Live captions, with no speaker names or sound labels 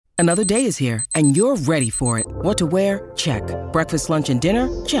Another day is here, and you're ready for it. What to wear? Check. Breakfast, lunch, and dinner?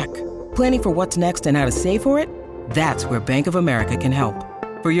 Check. Planning for what's next and how to save for it? That's where Bank of America can help.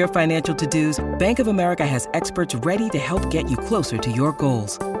 For your financial to-dos, Bank of America has experts ready to help get you closer to your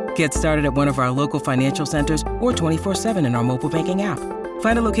goals. Get started at one of our local financial centers or 24/7 in our mobile banking app.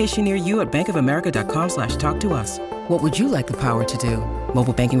 Find a location near you at bankofamerica.com/talktous. What would you like the power to do?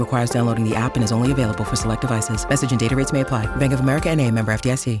 Mobile banking requires downloading the app and is only available for select devices. Message and data rates may apply. Bank of America N.A., member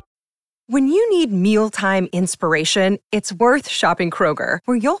FDIC. When you need mealtime inspiration, it's worth shopping Kroger,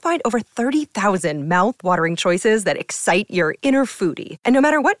 where you'll find over 30,000 mouth-watering choices that excite your inner foodie. And no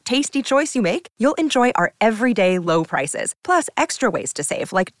matter what tasty choice you make, you'll enjoy our everyday low prices, plus extra ways to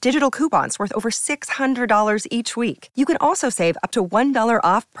save, like digital coupons worth over $600 each week. You can also save up to $1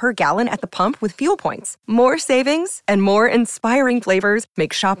 off per gallon at the pump with fuel points. More savings and more inspiring flavors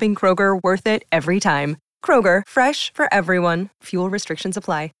make shopping Kroger worth it every time. Kroger, fresh for everyone. Fuel restrictions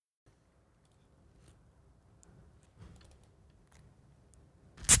apply.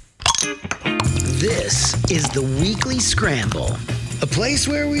 This is the Weekly Scramble, a place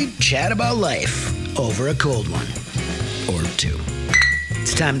where we chat about life over a cold one or two.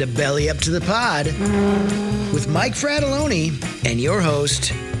 It's time to belly up to the pod with Mike Fratelloni and your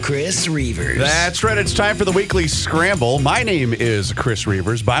host, Chris Reavers. That's right. It's time for the Weekly Scramble. My name is Chris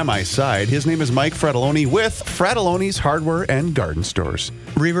Reavers. By my side, his name is Mike Fratelloni with Fratelloni's Hardware and Garden Stores.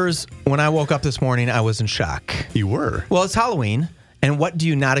 Reavers, when I woke up this morning, I was in shock. You were? Well, it's Halloween. And what do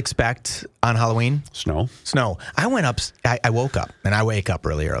you not expect on Halloween? Snow. I woke up, and I wake up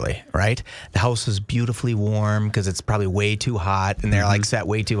really early, right? The house is beautifully warm because it's probably way too hot, and they're like set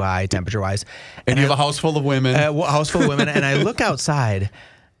way too high temperature-wise. And you have a house full of women. A house full of women, and I look outside,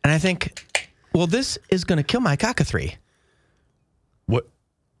 and I think, well, this is going to kill my cockathree.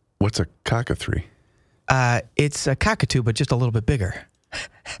 What's a cockathree? It's a cockatoo, but just a little bit bigger.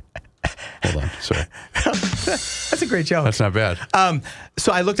 Hold on, sorry. That's a great joke. That's not bad.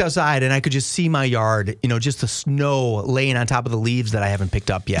 So I looked outside and I could just see my yard, just the snow laying on top of the leaves that I haven't picked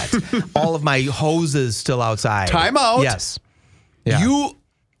up yet. All of my hoses still outside. Time out. Yes. Yeah.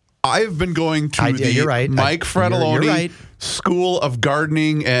 I've been going to the you're right. Mike Fratelloni you're right. School of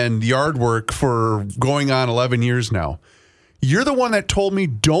Gardening and Yard Work for going on 11 years now. You're the one that told me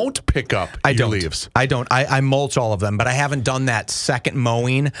don't pick up your leaves. I don't. I mulch all of them, but I haven't done that second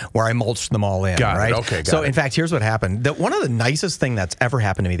mowing where I mulch them all in. Got right? it. Okay, So, in fact, here's what happened. One of the nicest thing that's ever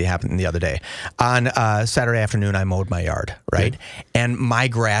happened to me happened the other day. On Saturday afternoon, I mowed my yard, right? And my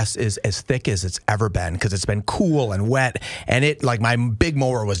grass is as thick as it's ever been because it's been cool and wet. And my big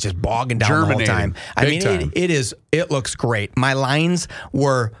mower was just bogging down the whole time. It looks great. My lines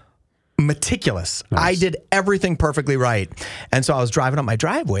were meticulous. Nice. I did everything perfectly right. And so I was driving up my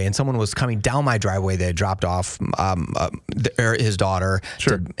driveway and someone was coming down my driveway. They had dropped off his daughter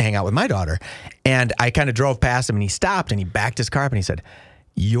to hang out with my daughter. And I kind of drove past him and he stopped and he backed his car up and he said,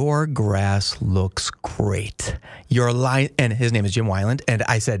 "Your grass looks great. Your line," and his name is Jim Weiland. And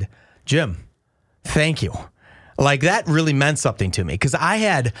I said, "Jim, thank you." Like, that really meant something to me because I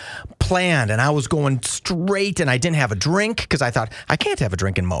had planned and I was going straight and I didn't have a drink because I thought, I can't have a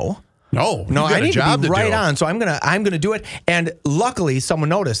drink and mow. No, I need to be right on. So I'm gonna do it. And luckily, someone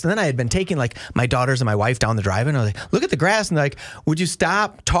noticed. And then I had been taking my daughters and my wife down the drive, and I was like, "Look at the grass." And they're like, "Would you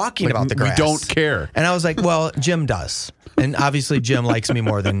stop talking about the grass? We don't care." And I was like, "Well, Jim does, and obviously Jim likes me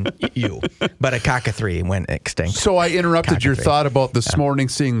more than you." But a cockathree went extinct. So I interrupted your thought about this morning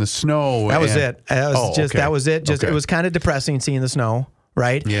seeing the snow. That was it. That was it. Okay. It was kind of depressing seeing the snow.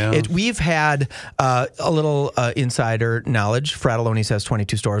 Right? Yeah. We've had a little insider knowledge. Fratelloni's has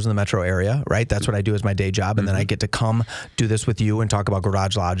 22 stores in the metro area, right? That's what I do as my day job. And then I get to come do this with you and talk about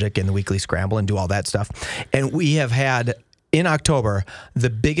Garage Logic and the Weekly Scramble and do all that stuff. And we have had, in October, the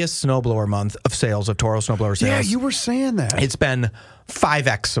biggest snowblower month of sales, of Toro snowblower sales. Yeah, you were saying that. It's been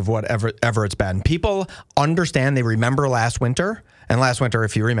 5x of whatever it's been. People understand, they remember last winter. And last winter,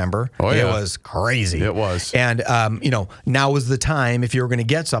 if you remember, it was crazy. It was. And, now is the time if you were going to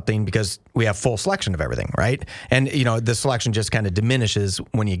get something because we have full selection of everything, right? And, the selection just kind of diminishes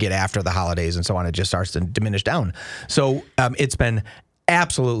when you get after the holidays and so on. It just starts to diminish down. So it's been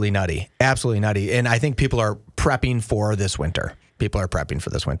absolutely nutty. And I think people are prepping for this winter.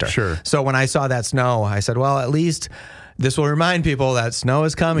 Sure. So when I saw that snow, I said, well, at least this will remind people that snow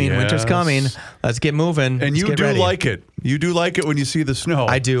is coming, winter's coming. Let's get moving. And you do like it. You do like it when you see the snow.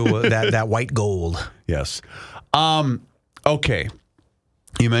 I do. that white gold. Yes. Okay.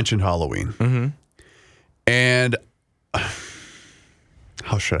 You mentioned Halloween. Mm-hmm. And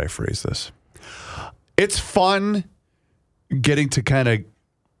how should I phrase this? It's fun getting to kind of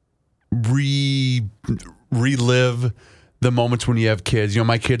relive the moments when you have kids.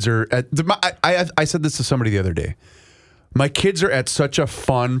 My kids are at I said this to somebody the other day. My kids are at such a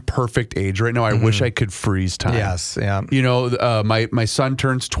fun, perfect age right now. I wish I could freeze time. Yes, yeah. My son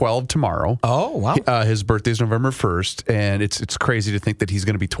turns 12 tomorrow. Oh, wow. His birthday is November 1st, and it's crazy to think that he's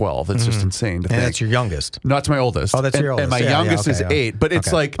going to be 12. It's just insane to think. And that's your youngest. No, it's my oldest. Oh, that's your oldest. And my youngest is 8. But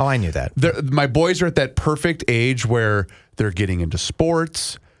it's like... Oh, I knew that. My boys are at that perfect age where they're getting into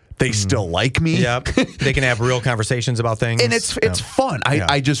sports. They still like me. Yep. They can have real conversations about things. And it's fun.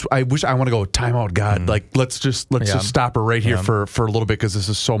 I wish I want to go time out. God, like let's just stop her right here for a little bit because this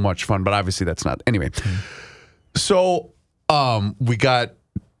is so much fun. But obviously that's not. Anyway, so we got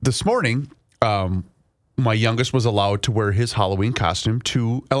this morning. My youngest was allowed to wear his Halloween costume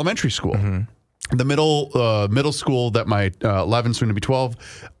to elementary school. The middle school that my 11, soon to be 12,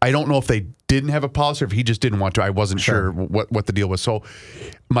 I don't know if they didn't have a policy or if he just didn't want to. I wasn't sure what the deal was. So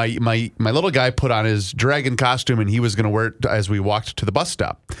my little guy put on his dragon costume and he was going to wear it as we walked to the bus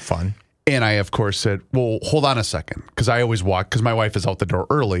stop. Fun. And I, of course, said, well, hold on a second. Because I always walk, because my wife is out the door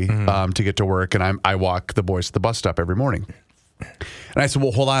early to get to work. And I walk the boys to the bus stop every morning. And I said,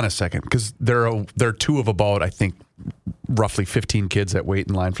 well, hold on a second. Because there are two of about, I think, roughly 15 kids that wait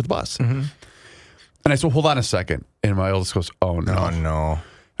in line for the bus. And I said, well, hold on a second. And my oldest goes, oh, no. Oh, no.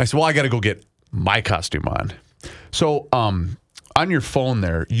 I said, well, I got to go get my costume on. So on your phone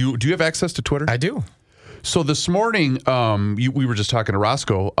there, do you have access to Twitter? I do. So this morning, we were just talking to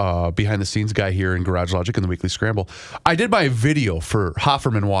Roscoe, behind the scenes guy here in Garage Logic in the Weekly Scramble. I did my video for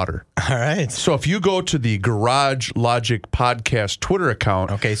Hofferman Water. All right. So if you go to the Garage Logic podcast Twitter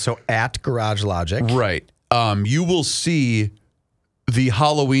account. Okay, so at Garage Logic. Right. You will see the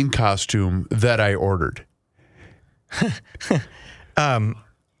Halloween costume that I ordered.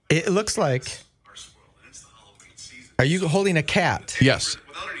 It looks like... Are you holding a cat? Yes.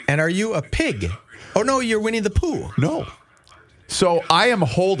 And are you a pig? Oh, no, you're Winnie the Pooh. No. So I am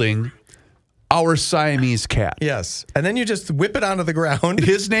holding our Siamese cat. Yes. And then you just whip it onto the ground.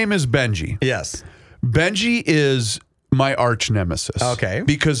 His name is Benji. Yes. Benji is my arch nemesis. Okay.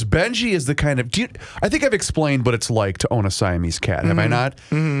 Because Benji is the kind of... I think I've explained what it's like to own a Siamese cat. Have I not?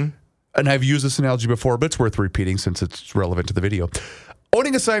 Mm-hmm. And I've used this analogy before, but it's worth repeating since it's relevant to the video.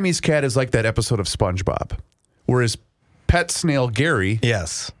 Owning a Siamese cat is like that episode of SpongeBob, where his pet snail, Gary...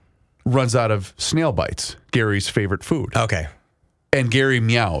 Yes. runs out of snail bites, Gary's favorite food. Okay. And Gary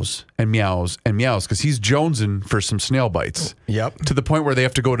meows and meows and meows because he's jonesing for some snail bites. Yep. To the point where they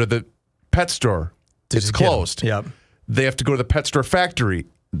have to go to the pet store. It's closed. Yep. They have to go to the pet store factory.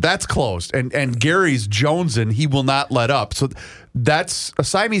 That's closed. And Gary's jonesing. He will not let up. So that's a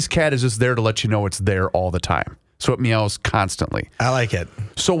Siamese cat is just there to let you know it's there all the time. So it meows constantly. I like it.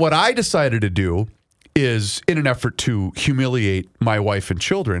 So what I decided to do is, in an effort to humiliate my wife and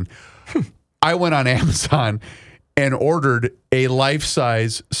children, I went on Amazon and ordered a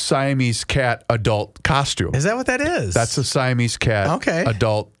life-size Siamese cat adult costume. Is that what that is? That's a Siamese cat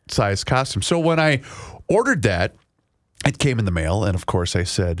adult-size costume. So when I ordered that, it came in the mail, and of course I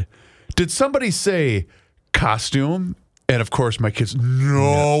said, did somebody say costume? And of course my kids,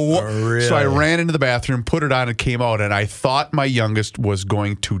 no. Really? So I ran into the bathroom, put it on, and came out, and I thought my youngest was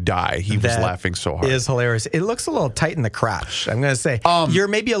going to die. He was laughing so hard. It is hilarious. It looks a little tight in the crotch. I'm going to say you're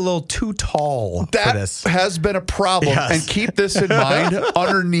maybe a little too tall for this. That has been a problem. Yes. And keep this in mind.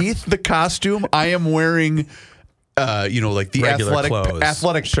 Underneath the costume, I am wearing, like the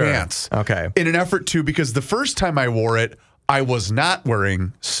athletic pants. Okay. In an effort to, because the first time I wore it, I was not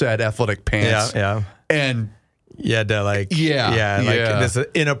wearing said athletic pants. Yeah. And you had to this is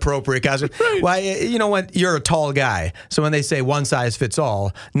inappropriate costume. Right. Well, you know what? You're a tall guy, so when they say one size fits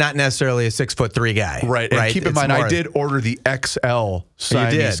all, not necessarily a 6'3" guy. Right. And keep in mind, I did order the XL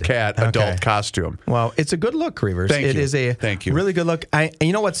Siamese cat adult costume. Well, it's a good look, Reavers. Thank you. It is a really good look.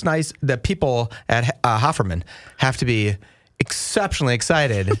 You know what's nice? That people at Hofferman have to be exceptionally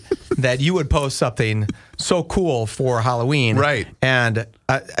excited that you would post something so cool for Halloween. Right. And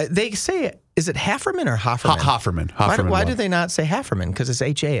they say, is it Hafferman or Hofferman? Hofferman. Why do they not say Hafferman? Because it's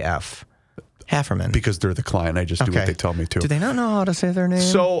H-A-F. Hafferman. Because they're the client. I just do what they tell me to. Do they not know how to say their name?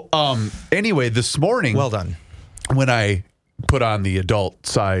 So, anyway, this morning. Well done. When I put on the adult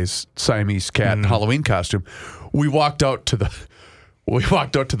size Siamese cat Halloween costume, we walked out to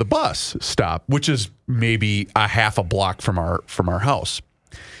the bus stop, which is maybe a half a block from our house.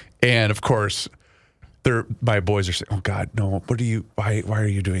 And of course, my boys are saying, "Oh God, no! Why are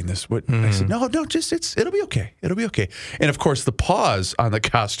you doing this?" I said, "No, just it'll be okay. It'll be okay." And of course, the paws on the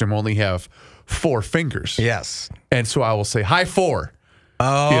costume only have 4 fingers. Yes. And so I will say, "High 4."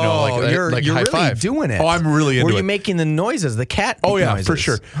 Oh, you're high really five. doing it. Oh, I'm really into it. Were you making the noises, the cat noises? For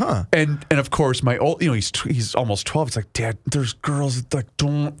sure. Huh. And of course, my old, he's almost 12. It's like, Dad, there's girls that like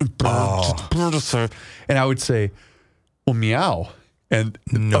don't. And I would say, well, meow. And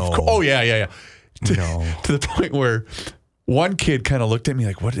no. Yeah. No. To the point where one kid kind of looked at me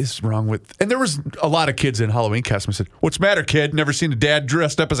like, what is wrong with... And there was a lot of kids in Halloween costume. I said, what's the matter, kid? Never seen a dad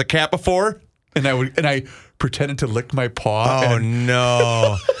dressed up as a cat before? And I pretended to lick my paw. Oh,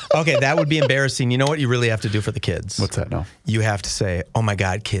 no. Okay, that would be embarrassing. You know what you really have to do for the kids? What's that now? You have to say, oh, my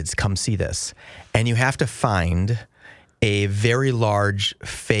God, kids, come see this. And you have to find a very large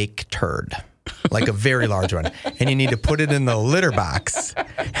fake turd. Like a very large one. And you need to put it in the litter box.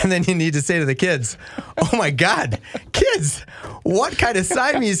 And then you need to say to the kids, oh my God, kids, what kind of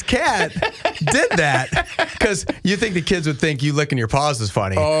Siamese cat did that? Because you think the kids would think you licking your paws is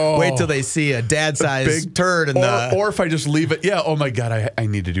funny. Oh, wait till they see a dad-sized turd in Or if I just leave it, oh my God, I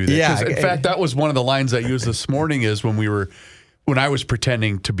need to do that. Yeah. In fact, that was one of the lines I used this morning is when I was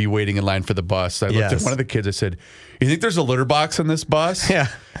pretending to be waiting in line for the bus, I looked at one of the kids. I said, you think there's a litter box on this bus? Yeah.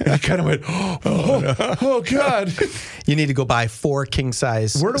 And I kind of went, oh God. You need to go buy 4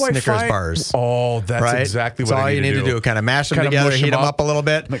 king-size Snickers bars. Oh, that's exactly what I need to do. That's all you need to do. Kind of mash them together, heat them up a little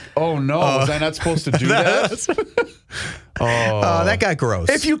bit. I'm like, oh no, was I not supposed to do that? That got gross.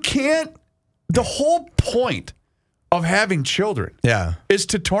 If you can't, the whole point of having children is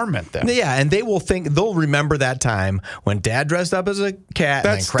to torment them. Yeah, and they'll remember that time when Dad dressed up as a cat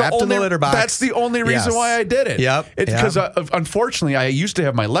and then crapped in the litter box. That's the only reason why I did it. Yep. Because unfortunately, I used to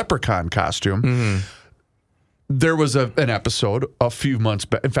have my leprechaun costume. Mm-hmm. There was an episode a few months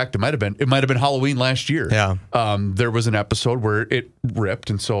back. In fact, it might have been Halloween last year. Yeah. There was an episode where it ripped,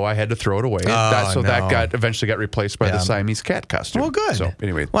 and so I had to throw it away. That eventually got replaced by the Siamese cat costume. Well, good. So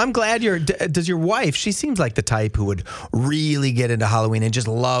anyway, I'm glad does your wife? She seems like the type who would really get into Halloween and just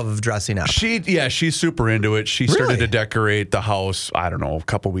love dressing up. She's super into it. She started to decorate the house, I don't know, a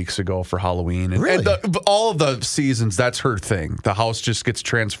couple weeks ago for Halloween. And all of the seasons, that's her thing. The house just gets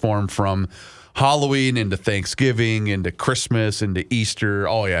transformed from Halloween into Thanksgiving into Christmas into Easter.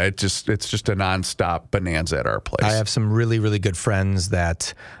 Oh yeah, it's just a nonstop bonanza at our place. I have some really, really good friends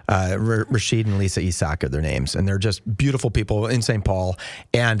that Rashid and Lisa Isak are their names, and they're just beautiful people in St. Paul.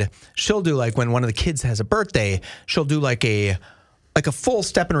 And she'll do like when one of the kids has a birthday, she'll do like a full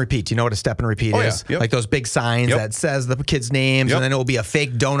step and repeat. You know what a step and repeat is? Yeah. Yep. Like those big signs that says the kids' names, and then it will be a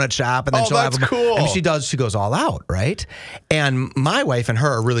fake donut shop, and then she'll have them. Cool. And she goes all out, right? And my wife and her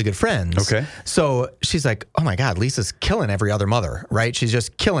are really good friends. Okay. So she's like, oh my God, Lisa's killing every other mother, right? She's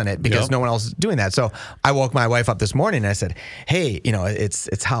just killing it because no one else is doing that. So I woke my wife up this morning and I said, hey,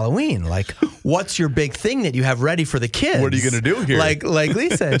 it's Halloween. Like, what's your big thing that you have ready for the kids? What are you going to do here? Like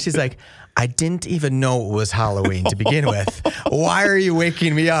Lisa. And she's like, I didn't even know it was Halloween to begin with. Why are you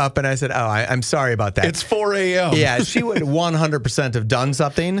waking me up? And I said, I'm sorry about that. It's 4 a.m. Yeah, she would 100% have done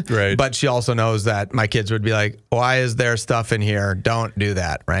something. Right. But she also knows that my kids would be like, why is there stuff in here? Don't do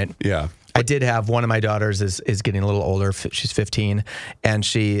that, right? Yeah. I did have one of my daughters is getting a little older. She's 15. And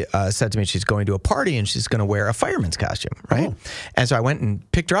she said to me she's going to a party and she's going to wear a fireman's costume, right? Oh. And so I went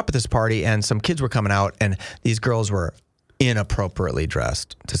and picked her up at this party and some kids were coming out and these girls were inappropriately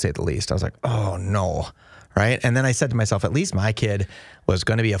dressed, to say the least. I was like, oh no, right? And then I said to myself, at least my kid was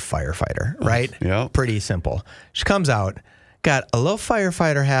going to be a firefighter, right? Yeah. Pretty simple. She comes out, got a little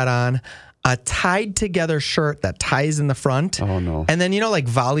firefighter hat on, a tied together shirt that ties in the front. Oh no. And then, like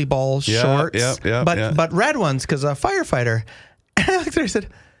volleyball shorts, but red ones because a firefighter. And I looked at her and said,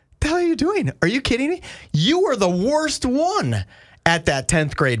 the hell are you doing? Are you kidding me? You were the worst one at that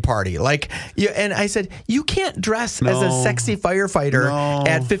 10th grade party. And I said, you can't dress as a sexy firefighter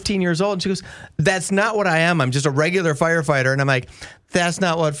at 15 years old. And she goes, that's not what I am. I'm just a regular firefighter. And I'm like, that's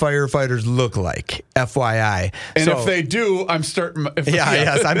not what firefighters look like, FYI. And if they do, I'm starting.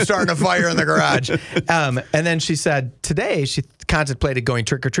 Yes, I'm starting a fire in the garage. And then she said, today she contemplated going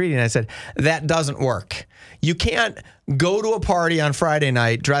trick-or-treating. And I said, that doesn't work. You can't go to a party on Friday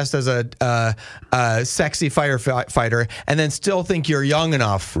night dressed as a sexy firefighter and then still think you're young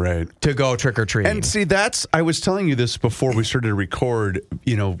enough to go trick-or-treating. And see, I was telling you this before we started to record,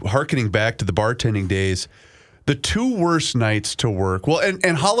 hearkening back to the bartending days, the 2 worst nights to work. Well,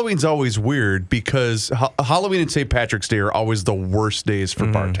 and Halloween's always weird because Halloween and St. Patrick's Day are always the worst days for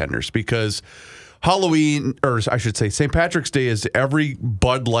bartenders because Halloween, or I should say St. Patrick's Day, is every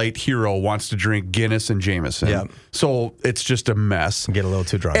Bud Light hero wants to drink Guinness and Jameson. Yep. So it's just a mess. Get a little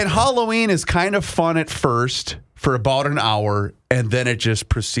too drunk. And Halloween is kind of fun at first for about an hour, and then it just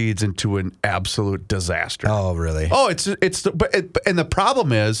proceeds into an absolute disaster. Oh, really? Oh, and the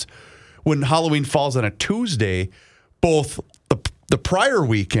problem is when Halloween falls on a Tuesday, both the prior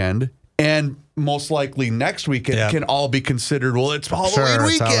weekend and most likely next weekend can all be considered. Well, it's Halloween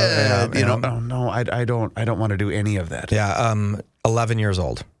weekend. No, I don't want to do any of that. Yeah, 11 years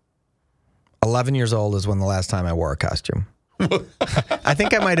old. 11 years old is when the last time I wore a costume. I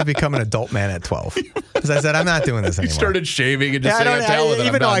think I might have become an adult man at 12. Because I said, I'm not doing this anymore. You started shaving and just saying,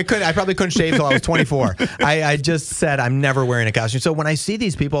 even though I probably couldn't shave until I was 24. I just said, I'm never wearing a costume. So when I see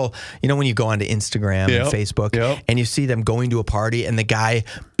these people, when you go onto Instagram and Facebook and you see them going to a party and the guy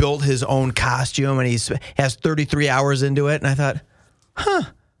built his own costume and he has 33 hours into it. And I thought,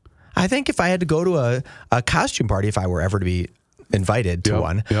 I think if I had to go to a costume party, if I were ever to be invited to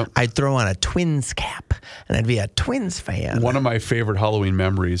one, I'd throw on a Twins cap and I'd be a Twins fan. One of my favorite Halloween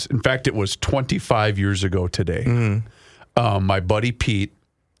memories, in fact, it was 25 years ago today. My buddy Pete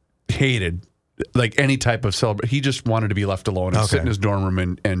hated like any type of celebration. He just wanted to be left alone and sit in his dorm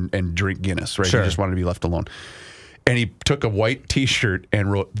room and drink Guinness, right? Sure. He just wanted to be left alone. And he took a white T-shirt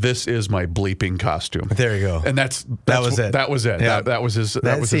and wrote, "This is my bleeping costume." There you go. And that was it. That was it. Yeah. That was his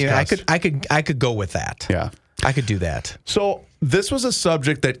costume. I could go with that. Yeah. I could do that. So this was a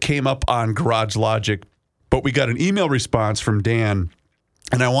subject that came up on Garage Logic, but we got an email response from Dan,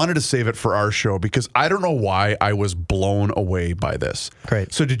 and I wanted to save it for our show because I don't know why I was blown away by this.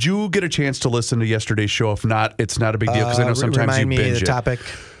 Great. So did you get a chance to listen to yesterday's show? If not, it's not a big deal because I know sometimes you binge Remind me of the it. topic.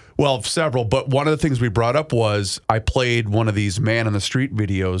 Well, several, but one of the things we brought up was I played one of these man on the street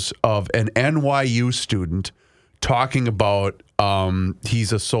videos of an NYU student talking about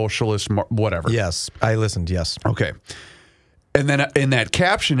he's a socialist, whatever. Yes, I listened, yes. Okay. And then in that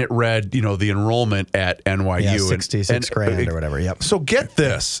caption, it read, the enrollment at NYU. Yeah, 66 grand or whatever, yep. So get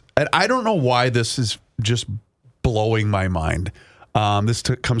this. And I don't know why this is just blowing my mind. This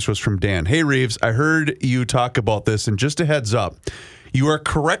comes to us from Dan. Hey, Reeves, I heard you talk about this, and just a heads up, you are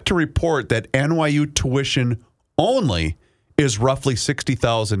correct to report that NYU tuition only is roughly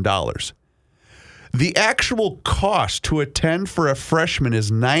 $60,000. The actual cost to attend for a freshman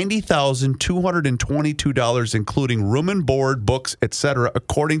is $90,222, including room and board, books, etc.,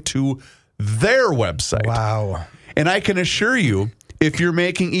 according to their website. Wow. And I can assure you, if you're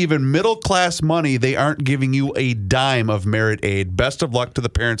making even middle-class money, they aren't giving you a dime of merit aid. Best of luck to the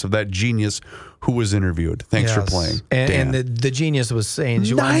parents of that genius who was interviewed. Thanks for playing. And the genius was saying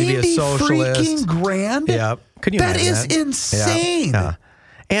she wanted to be a socialist. $90 freaking grand? Yeah. Could you imagine that? That is insane. Yeah.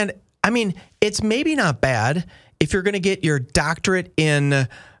 And I mean, it's maybe not bad if you're going to get your doctorate in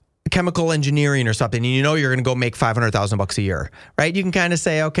chemical engineering or something, and you're going to go make $500,000 a year, right? You can kind of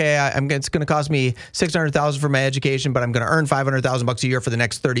say, okay, it's going to cost me $600,000 for my education, but I'm going to earn $500,000 a year for the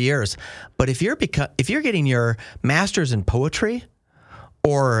next 30 years. But if you're getting your master's in poetry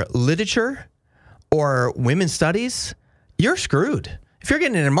or literature or women's studies, you're screwed. If you're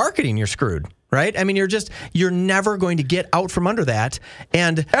getting it in marketing, you're screwed. Right? I mean, you're never going to get out from under that.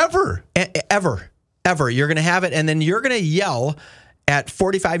 And ever. You're going to have it. And then you're going to yell at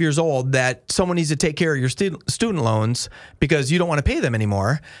 45 years old that someone needs to take care of your student loans because you don't want to pay them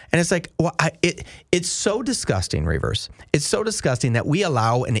anymore. And it's like, well, it's so disgusting, Reavers. It's so disgusting that we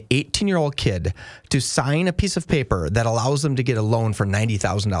allow an 18-year-old kid to sign a piece of paper that allows them to get a loan for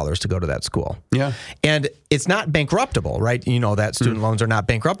 $90,000 to go to that school. Yeah. And it's not bankruptable, right? You know that student loans are not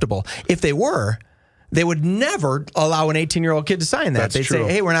bankruptable. If they were, they would never allow an 18-year-old kid to sign that. That's They'd true.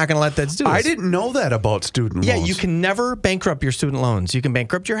 say, hey, we're not going to let that do this. I didn't know that about student loans. Yeah, you can never bankrupt your student loans. You can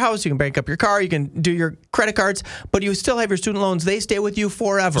bankrupt your house, you can bankrupt your car, you can do your credit cards, but you still have your student loans. They stay with you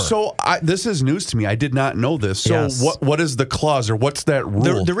forever. So this is news to me. I did not know this. So Yes. what is the clause or what's that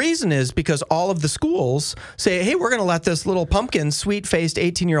rule? The reason is because all of the schools say, hey, we're going to let this little pumpkin, sweet-faced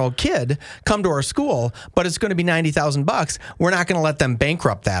 18-year-old kid come to our school, but it's going to be $90,000. We're not going to let them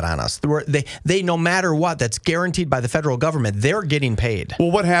bankrupt that on us. They no matter what, that's guaranteed by the federal government, they're getting paid.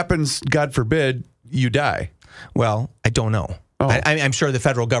 Well, what happens, God forbid, you die? Well, I don't know. Oh. I'm sure the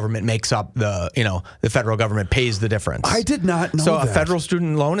federal government makes up the federal government pays the difference. I did not know that. So a federal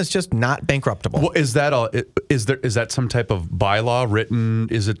student loan is just not bankruptable. Well, is that some type of bylaw written?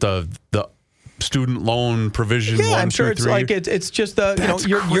 Is it the student loan provision? Yeah, 1, I'm sure 2, it's 3? like it's just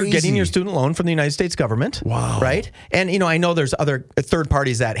you're getting your student loan from the United States government. Wow. Right? And I know there's other third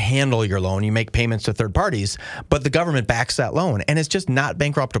parties that handle your loan. You make payments to third parties, but the government backs that loan, and it's just not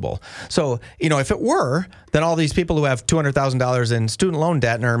bankruptable. So if it were, then all these people who have $200,000 in student loan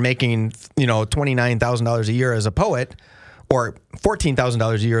debt and are making $29,000 a year as a poet, or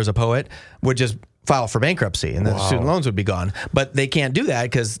 $14,000 a year as a poet, would just file for bankruptcy, and then student loans would be gone. But they can't do that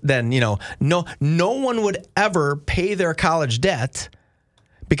because then no one would ever pay their college debt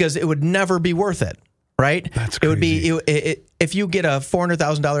because it would never be worth it. Right? That's crazy. It would be if you get a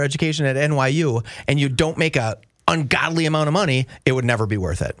 $400,000 education at NYU and you don't make a ungodly amount of money, it would never be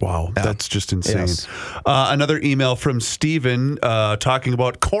worth it. Wow, that's just insane. Yes. Another email from Steven talking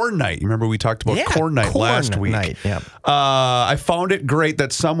about corn night. You remember we talked about corn night last week? I found it great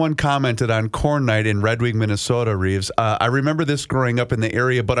that someone commented on corn night in Red Wing, Minnesota, Reeves. I remember this growing up in the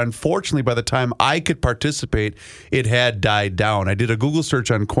area, but unfortunately, by the time I could participate, it had died down. I did a Google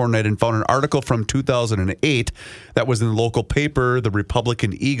search on corn night and found an article from 2008 that was in the local paper, the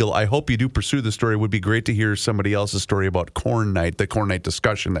Republican Eagle. I hope you do pursue the story. It would be great to hear somebody else's story about corn night, the corn night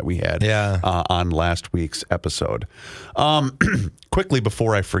discussion that we had on last week's episode. Quickly,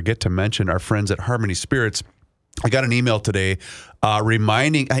 before I forget to mention our friends at Harmony Spirits, I got an email today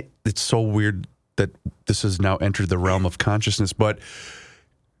reminding, it's so weird that this has now entered the realm of consciousness, but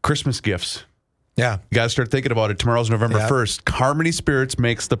Christmas gifts. Yeah. You got to start thinking about it. Tomorrow's November 1st. Harmony Spirits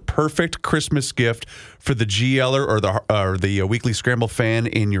makes the perfect Christmas gift for the GLer or the Weekly Scramble fan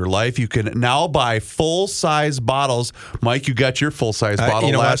in your life. You can now buy full-size bottles. Mike, you got your full-size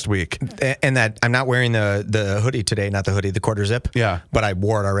bottle last week. And that I'm not wearing the hoodie today, not the hoodie, the quarter zip. Yeah. But I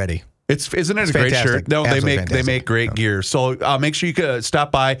wore it already. Isn't it a great shirt? No, they make great gear. So make sure you can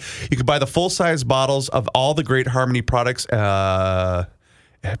stop by. You can buy the full-size bottles of all the great Harmony products.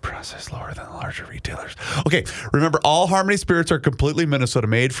 At prices lower than the larger retailers. Okay, remember, all Harmony Spirits are completely Minnesota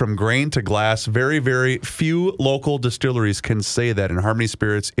made from grain to glass. Very, very few local distilleries can say that, and Harmony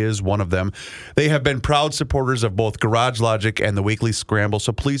Spirits is one of them. They have been proud supporters of both Garage Logic and the Weekly Scramble,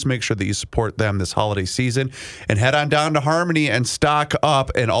 so please make sure that you support them this holiday season. And head on down to Harmony and stock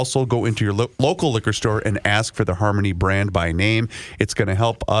up, and also go into your local liquor store and ask for the Harmony brand by name. It's going to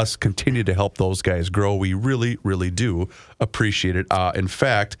help us continue to help those guys grow. We really, really do appreciate it. In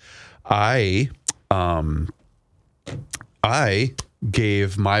fact, I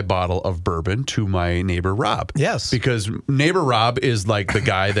gave my bottle of bourbon to my neighbor Rob. Yes, because neighbor Rob is like the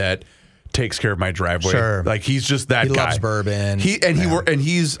guy that takes care of my driveway. Sure, like he's just that guy. He loves bourbon.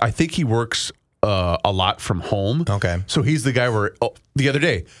 I think he works a lot from home. Okay, so he's the guy where the other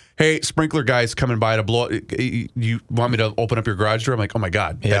day, hey, sprinkler guy's coming by to blow. You want me to open up your garage door? I'm like, oh my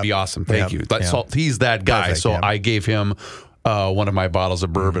God, that'd be awesome. Thank you. So he's that guy. Perfect, so I gave him one of my bottles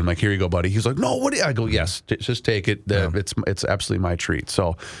of bourbon. Like, here you go, buddy. He's like, no, what? I go, yes, just take it. It's absolutely my treat.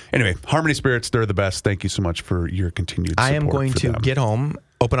 So anyway, Harmony Spirits, they're the best. Thank you so much for your continued support. I am going to get home,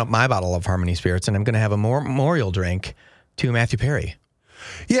 open up my bottle of Harmony Spirits, and I'm going to have a memorial drink to Matthew Perry.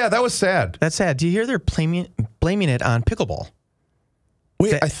 Yeah, that was sad. That's sad. Do you hear they're blaming it on pickleball?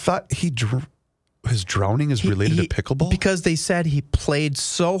 Wait, I thought his drowning is related to pickleball? Because they said he played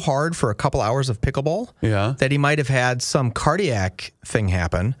so hard for a couple hours of pickleball that he might have had some cardiac thing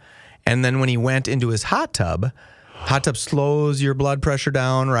happen. And then when he went into his hot tub slows your blood pressure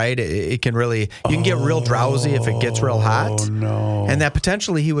down, right? It can really, you can get real drowsy if it gets real hot. Oh, no. And that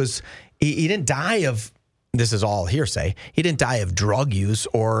potentially he didn't die of, this is all hearsay, he didn't die of drug use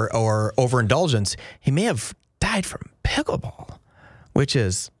or overindulgence. He may have died from pickleball, which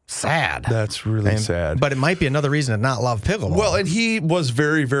is sad. That's really sad. But it might be another reason to not love pickleball. Well, and he was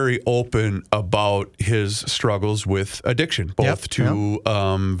very, very open about his struggles with addiction, both to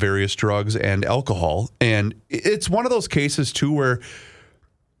various drugs and alcohol. And it's one of those cases, too, where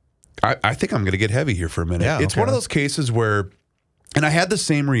I think I'm going to get heavy here for a minute. It's one of those cases where, and I had the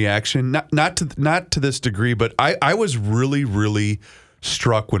same reaction, not to this degree, but I was really, really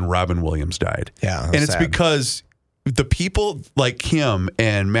struck when Robin Williams died. Yeah, and it's sad. Because the people like him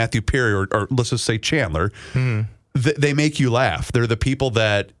and Matthew Perry, or let's just say Chandler, they make you laugh. They're the people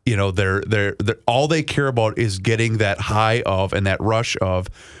that, they're all they care about is getting that high of and that rush of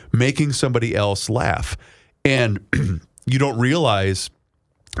making somebody else laugh. And you don't realize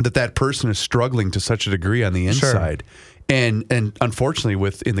that person is struggling to such a degree on the inside. Sure. And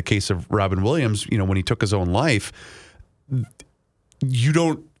unfortunately, in the case of Robin Williams, when he took his own life, you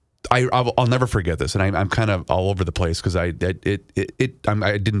don't. I'll never forget this, and I'm kind of all over the place because I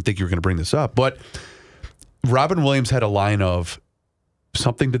didn't think you were going to bring this up, but Robin Williams had a line of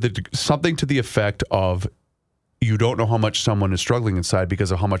something to the effect of, "You don't know how much someone is struggling inside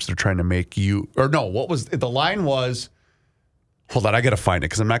because of how much they're trying to make you." Or no, what was the line? Was, hold on, I got to find it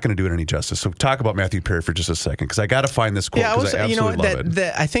because I'm not going to do it any justice. So talk about Matthew Perry for just a second because I got to find this quote because I absolutely love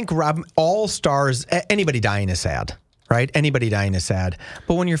it. I think all stars, anybody dying is sad. Right? Anybody dying is sad.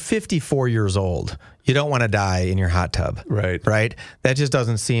 But when you're 54 years old, you don't want to die in your hot tub. Right. Right? That just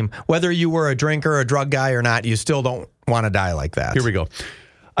doesn't seem, whether you were a drinker, a drug guy or not, you still don't want to die like that. Here we go.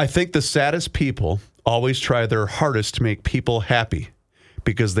 I think the saddest people always try their hardest to make people happy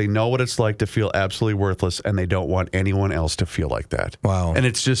because they know what it's like to feel absolutely worthless and they don't want anyone else to feel like that. Wow. And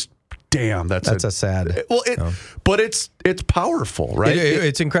it's just, damn, that's a sad. Well, but it's powerful, right?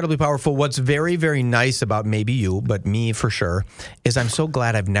 It's incredibly powerful. What's very, very nice about maybe you, but me for sure, is I'm so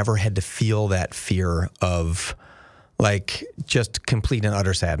glad I've never had to feel that fear of like just complete and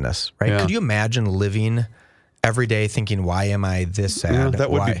utter sadness, right? Yeah. Could you imagine living every day thinking, why am I this sad? Yeah,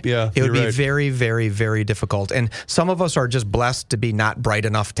 that would be, it would be right. very, very, very difficult. And some of us are just blessed to be not bright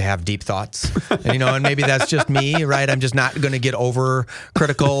enough to have deep thoughts. And maybe that's just me, right? I'm just not going to get over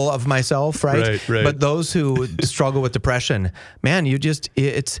critical of myself, right? Right. But those who struggle with depression, man,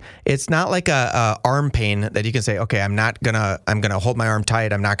 it's not like a arm pain that you can say, okay, I'm going to hold my arm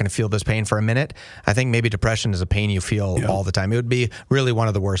tight. I'm not going to feel this pain for a minute. I think maybe depression is a pain you feel all the time. It would be really one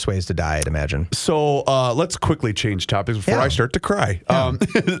of the worst ways to die, I'd imagine. So let's quickly change topics before I start to cry. Yeah.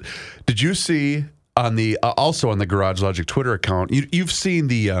 Did you see on the also on the Garage Logic Twitter account? You've seen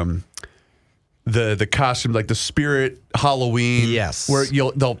the costume, like the Spirit Halloween, yes, where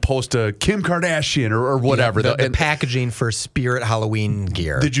they'll post a Kim Kardashian or whatever. Yeah, the packaging for Spirit Halloween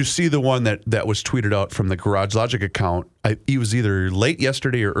gear. Did you see the one that was tweeted out from the Garage Logic account? It was either late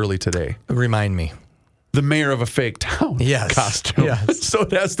yesterday or early today. Remind me. The mayor of a fake town costume. Yes. So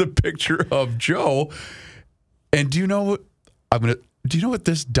it has the picture of Joe. And do you know what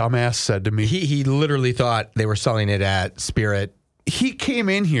this dumbass said to me? He literally thought they were selling it at Spirit. He came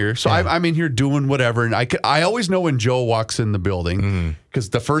in here, so I'm in here doing whatever, and I always know when Joe walks in the building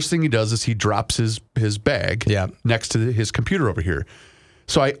because the first thing he does is he drops his bag next to his computer over here.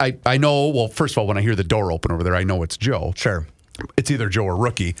 So I know, well, first of all, when I hear the door open over there, I know it's Joe. Sure. It's either Joe or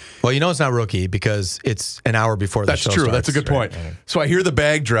Rookie. Well, it's not Rookie because it's an hour before the show starts. That's true. That's a good point. Right. So I hear the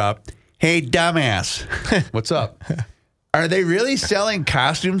bag drop. Hey, dumbass. What's up? Are they really selling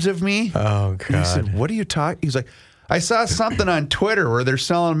costumes of me? Oh, God. And I said, what are you talking? He's like, I saw something on Twitter where they're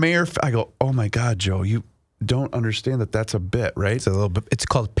selling mayor. I go, oh, my God, Joe, you don't understand that that's a bit, right? It's a little bit. It's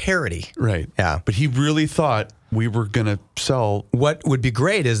called parody. Right. Yeah. But he really thought we were going to sell. What would be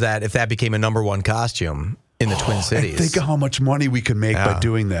great is that if that became a #1 costume in the Twin Cities. Think of how much money we could make by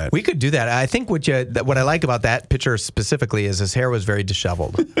doing that. We could do that. I think what I like about that picture specifically is his hair was very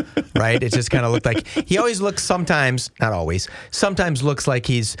disheveled, right? It just kind of looked like he always looks sometimes, not always, sometimes looks like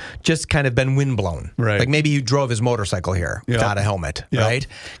he's just kind of been windblown. Right. Like maybe he drove his motorcycle here without a helmet, right?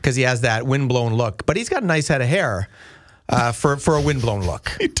 Because he has that windblown look. But he's got a nice head of hair. For a windblown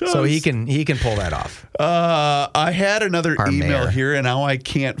look, he does. So he can pull that off. I had another email mayor. here, and now I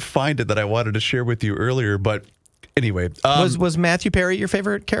can't find it that I wanted to share with you earlier. But anyway, was Matthew Perry your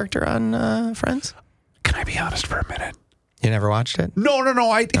favorite character on Friends? Can I be honest for a minute? You never watched it? No.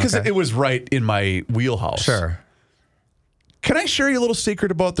 Because it was right in my wheelhouse. Sure. Can I share you a little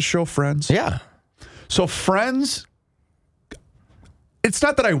secret about the show Friends? Yeah. So Friends. It's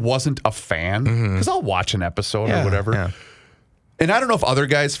not that I wasn't a fan, because I'll watch an episode or whatever. Yeah. And I don't know if other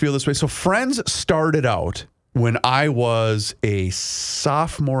guys feel this way. So Friends started out when I was a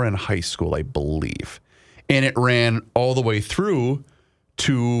sophomore in high school, I believe. And it ran all the way through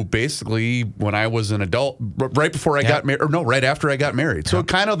to basically when I was an adult, right before I got married, or no, right after I got married. So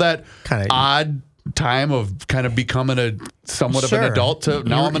kind of that odd time of kind of becoming somewhat of an adult to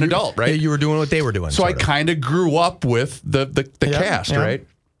now I'm an adult, right? You were doing what they were doing. So I kind of grew up with the cast, right?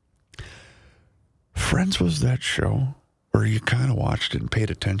 Friends was that show where you kind of watched it and paid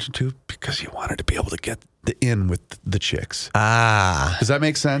attention to because you wanted to be able to get the in with the chicks. Does that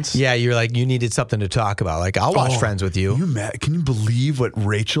make sense? Yeah, you're like, you needed something to talk about. Like, I'll watch Friends with you. Can you believe what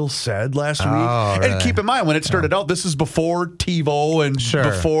Rachel said last week? Really? And keep in mind, when it started out, this is before TiVo and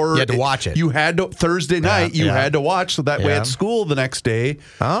before... You had to watch it. You had to, Thursday night, you had to watch, so that way at school the next day.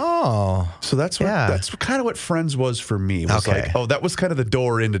 Oh. So that's kind of what Friends was for me. It was like, that was kind of the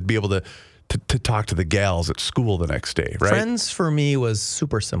door in to be able to talk to the gals at school the next day, right? Friends for me was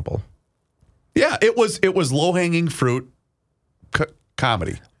super simple. Yeah, it was low-hanging fruit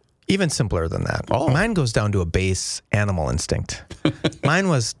comedy. Even simpler than that. Oh. Mine goes down to a base animal instinct. Mine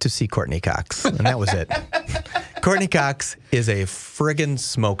was to see Courtney Cox, and that was it. Courtney Cox is a friggin'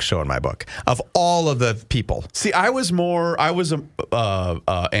 smoke show in my book. Of all of the people. See, I was a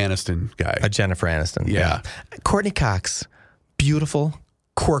Aniston guy. A Jennifer Aniston. Yeah. Courtney Cox, beautiful,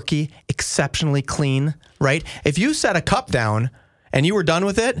 quirky, exceptionally clean, right? If you set a cup down and you were done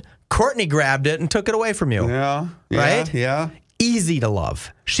with it, Courtney grabbed it and took it away from you. Yeah. Right? Yeah. Easy to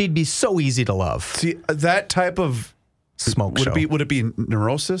love. She'd be so easy to love. See, that type of smoke show. Would it be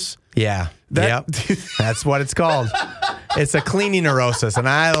neurosis? Yeah. That's what it's called. It's a cleaning neurosis, and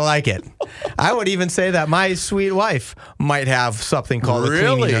I like it. I would even say that my sweet wife might have something called a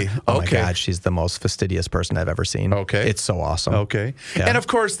cleaning. Oh, my God. She's the most fastidious person I've ever seen. Okay. It's so awesome. Okay. Yeah. And, of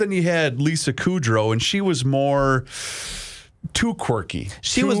course, then you had Lisa Kudrow, and she was more... too quirky.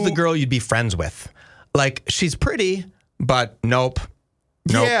 She was the girl you'd be friends with. Like, she's pretty, but nope.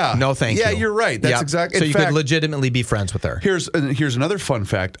 Yeah. No, thank you. Yeah, you're right. That's exactly. So you could legitimately be friends with her. Here's another fun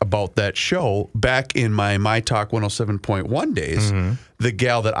fact about that show. Back in my Talk 107.1 days, the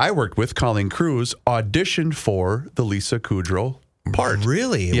gal that I worked with, Colleen Cruz, auditioned for the Lisa Kudrow part.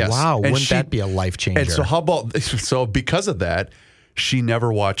 Really? Yes. Wow. And Wouldn't that be a life changer? And so because of that, she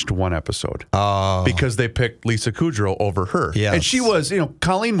never watched one episode. Oh. Because they picked Lisa Kudrow over her. Yes. And she was,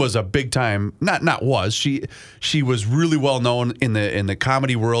 Colleen was a big time, she was really well known in the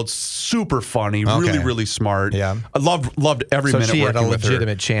comedy world, super funny, really, really smart. Yeah. I loved every minute working with her. So she had a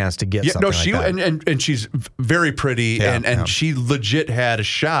legitimate chance to get something like that. And she's very pretty, and she legit had a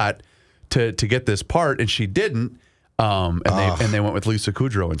shot to get this part, and she didn't. And they went with Lisa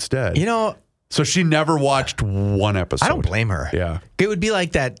Kudrow instead. So she never watched one episode. I don't blame her. Yeah. It would be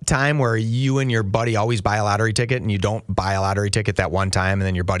like that time where you and your buddy always buy a lottery ticket and you don't buy a lottery ticket that one time and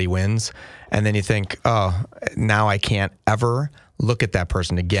then your buddy wins. And then you think, oh, now I can't ever look at that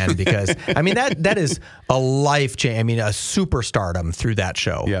person again because, I mean, that is a life change. I mean, a superstardom through that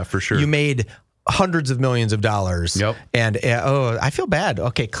show. Yeah, for sure. You made hundreds of millions of dollars. Yep. And, I feel bad.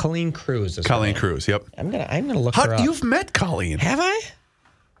 Okay, Colleen Cruz. Cruz, yep. I'm gonna look her up. You've met Colleen. Have I?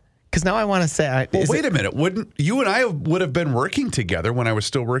 Because now I want to say... wait a minute. Wouldn't you and I would have been working together when I was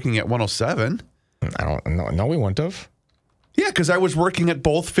still working at 107? I don't know. No, we wouldn't have. Yeah, because I was working at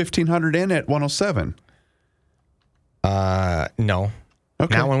both 1500 and at 107. No.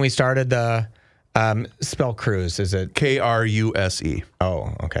 Okay. Not when we started the spell cruise. Is it Kruse?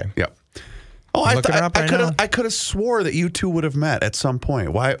 Oh, okay. Yep. Oh, I could have swore that you two would have met at some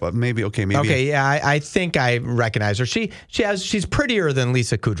point. Why? Maybe. Okay. Maybe. Okay. Yeah, I think I recognize her. She's prettier than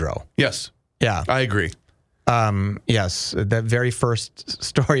Lisa Kudrow. Yes. Yeah. I agree. Yes. The very first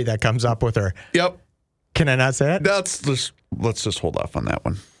story that comes up with her. Yep. Can I not say it? Let's just hold off on that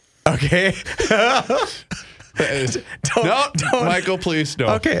one. Okay. Don't, Michael, please, no.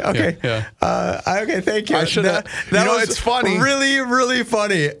 Okay. Yeah. Okay, thank you. I should have. It's funny. Really, really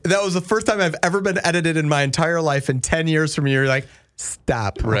funny. That was the first time I've ever been edited in my entire life. In 10 years from you're like,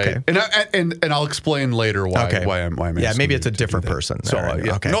 stop. Right. Okay. And I'll explain later why I'm asking. Yeah, maybe it's a you to different do that. person. So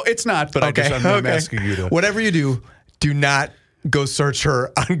Okay. No, it's not. But I'm asking you to. Whatever you do not go search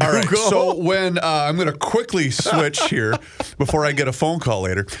her on Google. All right, so when I'm going to quickly switch here before I get a phone call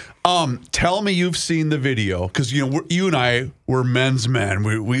later. Tell me you've seen the video because you and I we're men's men.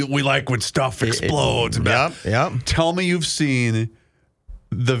 We like when stuff explodes. Yep. Tell me you've seen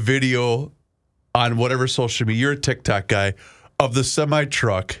the video on whatever social media. You're a TikTok guy of the semi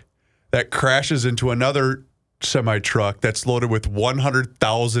truck that crashes into another semi truck that's loaded with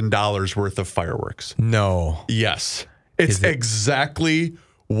 $100,000 worth of fireworks. No. Yes. It's exactly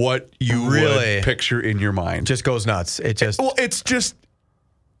what you would picture in your mind. Just goes nuts. It's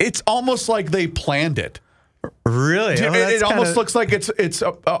almost like they planned it. Really? It almost looks like it's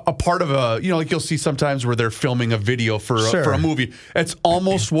a part of a, like you'll see sometimes where they're filming a video for a movie. It's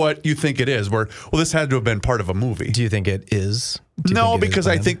almost what you think it is, where, this had to have been part of a movie. Do you think it is? No, because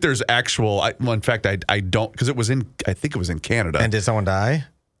I think there's actual, in fact, I don't, because I think it was in Canada. And did someone die?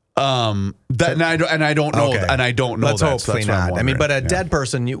 I don't know. Okay. And I don't know. Let's hopefully not. I mean, but a dead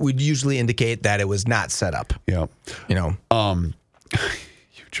person would usually indicate that it was not set up. Yeah. You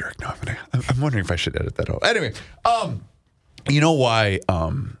jerk. No, I'm wondering if I should edit that out. Anyway, you know why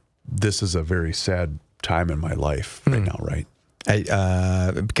this is a very sad time in my life right now, right?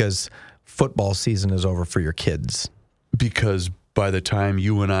 Because football season is over for your kids. Because by the time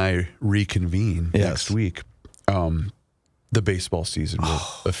you and I reconvene next week, the baseball season will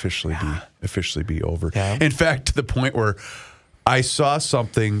officially be over. Yeah. In fact, to the point where I saw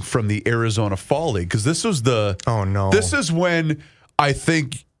something from the Arizona Fall League, because this was this is when I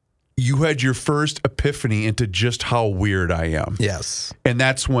think you had your first epiphany into just how weird I am. Yes. And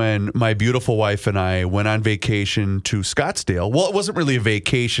that's when my beautiful wife and I went on vacation to Scottsdale. Well, it wasn't really a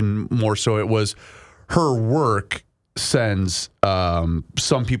vacation, more so it was her work sends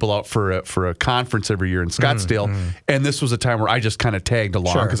some people out for a conference every year in Scottsdale, and this was a time where I just kind of tagged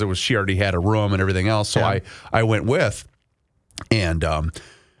along because she already had a room and everything else, so I went with, and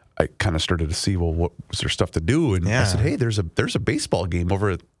I kind of started to see, well, what was there stuff to do, and I said, hey, there's a baseball game over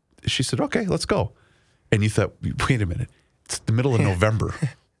at, she said, okay, let's go, and you thought, wait a minute, it's the middle of November.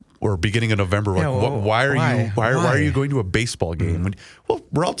 Or beginning of November, why are you going to a baseball game? Well,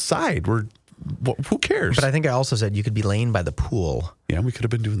 we're outside. Who cares? But I think I also said you could be laying by the pool. Yeah, we could have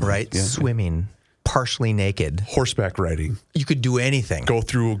been doing that. Right? Yeah. Swimming, partially naked. Horseback riding. You could do anything. Go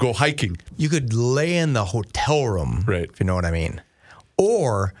hiking. You could lay in the hotel room. Right. If you know what I mean.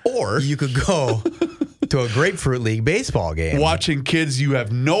 Or you could go to a Grapefruit League baseball game. Watching kids, you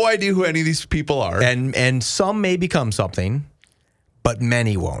have no idea who any of these people are. And some may become something, but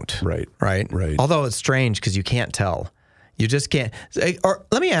many won't. Right. Although it's strange because you can't tell. You just can't. Or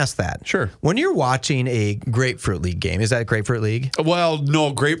let me ask that. Sure. When you're watching a Grapefruit League game, is that Grapefruit League? Well,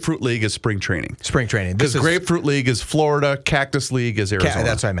 no, Grapefruit League is spring training. Spring training. Because Grapefruit League is Florida, Cactus League is Arizona.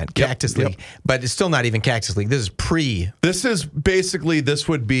 That's what I meant. Cactus League. But it's still not even Cactus League. This is pre. This is basically, this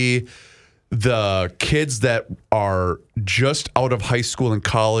would be the kids that are just out of high school and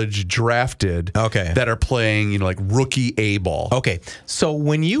college drafted that are playing, like rookie A ball. Okay. So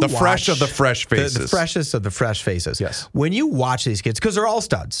when you watch fresh of the fresh faces. The freshest of the fresh faces. Yes. When you watch these kids, because they're all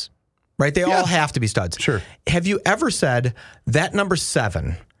studs, right? They all have to be studs. Sure. Have you ever said that number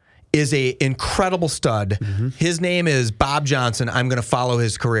 7 is a incredible stud? Mm-hmm. His name is Bob Johnson. I'm going to follow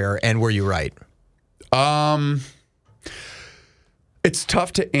his career. And were you right? It's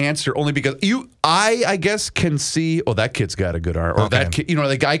tough to answer only because I guess can see, that kid's got a good arm, or that kid,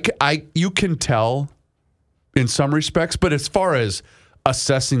 you can tell in some respects, but as far as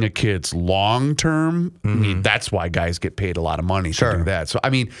assessing a kid's long term, I mean, that's why guys get paid a lot of money to do that. So,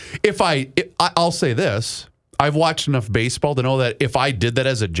 I mean, I'll say this. I've watched enough baseball to know that if I did that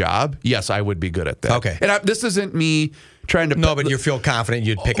as a job, yes, I would be good at that. Okay. And this isn't me trying to... No, but you feel confident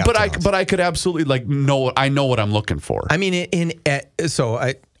you'd pick up But I could absolutely, I know what I'm looking for. I mean,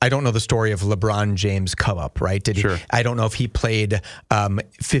 I don't know the story of LeBron James come up, right? Sure. I don't know if he played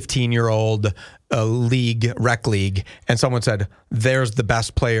 15-year-old rec league, and someone said, there's the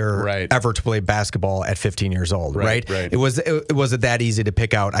best player ever to play basketball at 15 years old, right? It wasn't that easy to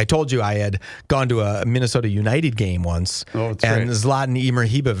pick out. I told you I had gone to a Minnesota United game once, and Zlatan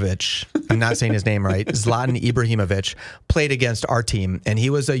Ibrahimovic, I'm not saying his name right, Zlatan Ibrahimovic played against our team, and he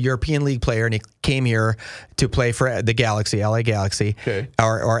was a European League player, and he came here to play for the Galaxy, LA Galaxy,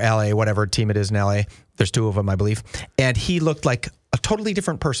 or LA, whatever team it is in LA. There's 2 of them, I believe. And he looked like a totally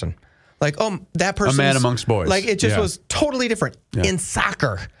different person. Like, that person. A man amongst boys. Like, it just was totally different in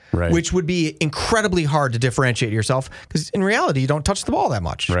soccer, which would be incredibly hard to differentiate yourself because in reality, you don't touch the ball that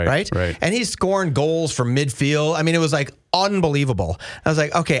much, right? And he's scoring goals from midfield. I mean, it was like unbelievable. I was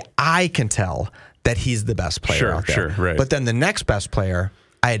like, okay, I can tell that he's the best player out there. But then the next best player,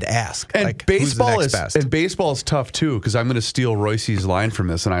 I had to ask. And baseball is tough too, because I'm going to steal Royce's line from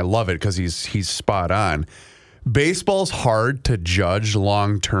this, and I love it because he's spot on. Baseball's hard to judge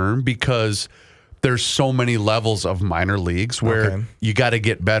long term because there's so many levels of minor leagues where you got to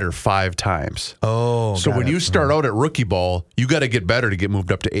get better 5 times. So when you start out at rookie ball, you got to get better to get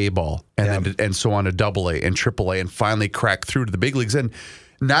moved up to A ball, and then and so on to Double A and Triple A, and finally crack through to the big leagues. And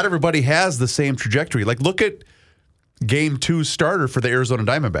not everybody has the same trajectory. Like, look at Game 2 starter for the Arizona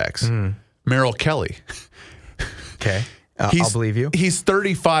Diamondbacks, Merrill Kelly. Okay. I'll believe you. He's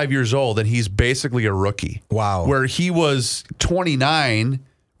 35 years old, and he's basically a rookie. Wow. Where he was 29,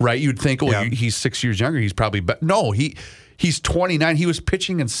 right? You'd think, he's 6 years younger. He's probably no. He's 29. He was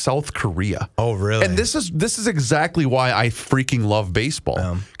pitching in South Korea. Oh, really? And this is exactly why I freaking love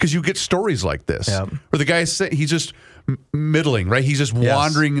baseball, because you get stories like this where the guy's he's just middling, right? He's just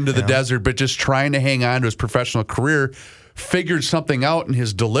wandering into the desert, but just trying to hang on to his professional career. Figured something out in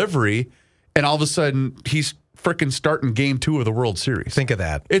his delivery, and all of a sudden he's freaking starting Game 2 of the World Series. Think of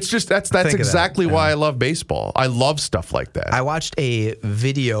that. It's just that's exactly why I love baseball. I love stuff like that. I watched a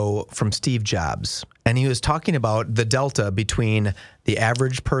video from Steve Jobs, and he was talking about the delta between the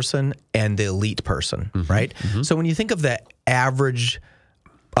average person and the elite person, right? So when you think of the average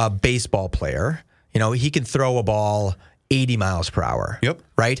baseball player, he can throw a ball 80 miles per hour.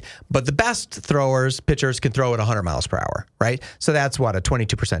 Right? But the best pitchers can throw at 100 miles per hour, right? So that's what, a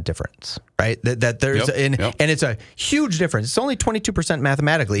 22% difference, right? That there's and it's a huge difference. It's only 22%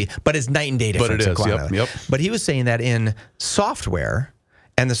 mathematically, but it's night and day difference. But it is. But he was saying that in software,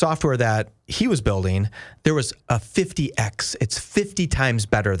 and the software that he was building, there was a 50x. It's 50 times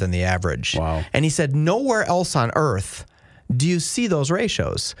better than the average. Wow. And he said nowhere else on earth do you see those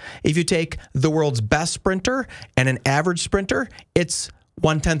ratios. If you take the world's best sprinter and an average sprinter, it's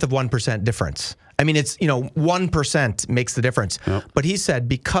 0.1% difference. I mean, it's, 1% makes the difference. But he said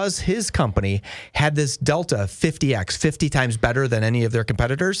because his company had this delta 50x, 50 times better than any of their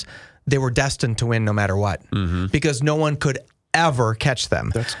competitors, they were destined to win no matter what, because no one could ever catch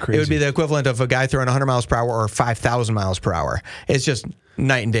them. That's crazy. It would be the equivalent of a guy throwing 100 miles per hour or 5,000 miles per hour. It's just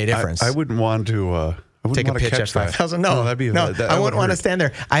night and day difference. I wouldn't want to... take a pitch at 5,000. No, that'd be I wouldn't want to stand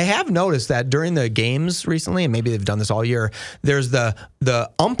there. I have noticed that during the games recently, and maybe they've done this all year, there's the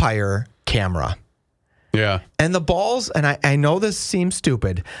umpire camera. Yeah. And the balls, and I know this seems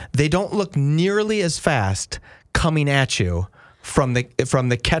stupid, they don't look nearly as fast coming at you from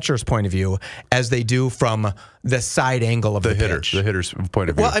the catcher's point of view as they do from the side angle of the pitch. The hitter's point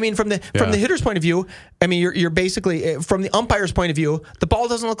of view. Well, I mean, from the hitter's point of view, I mean, you're basically, from the umpire's point of view, the ball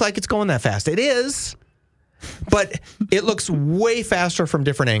doesn't look like it's going that fast. It is, but it looks way faster from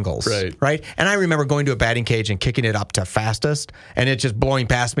different angles. Right. And I remember going to a batting cage and kicking it up to fastest, and it just blowing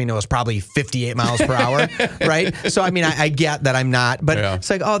past me, and it was probably 58 miles per hour. Right. So, I mean, I get that I'm not, but it's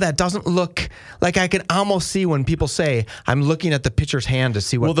like, oh, that doesn't look like, I can almost see when people say, I'm looking at the pitcher's hand to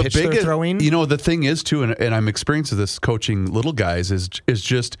see what pitch they're throwing. You know, the thing is, too, and I'm experiencing this coaching little guys, is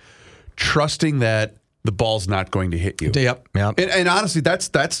just trusting that the ball's not going to hit you. Yep. And honestly, that's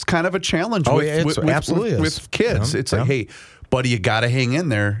kind of a challenge with kids. It's like, hey, buddy, you got to hang in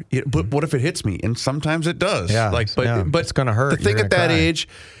there. But what if it hits me? And sometimes it does. Yeah. But it's going to hurt. The thing at that age,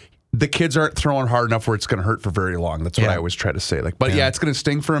 the kids aren't throwing hard enough where it's going to hurt for very long. That's what I always try to say. But it's going to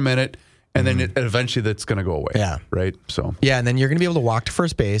sting for a minute. And then eventually that's going to go away. Yeah. Right? So. Yeah, and then you're going to be able to walk to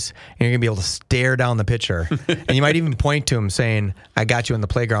first base, and you're going to be able to stare down the pitcher. And you might even point to him saying, I got you on the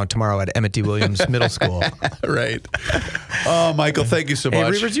playground tomorrow at Emmett D. Williams Middle School. Right. Oh, Michael, thank you so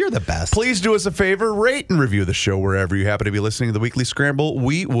much. Hey, Reavers, you're the best. Please do us a favor, rate and review the show wherever you happen to be listening to the Weekly Scramble.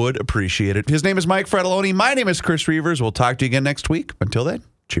 We would appreciate it. His name is Mike Fratelloni. My name is Chris Reavers. We'll talk to you again next week. Until then,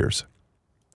 cheers.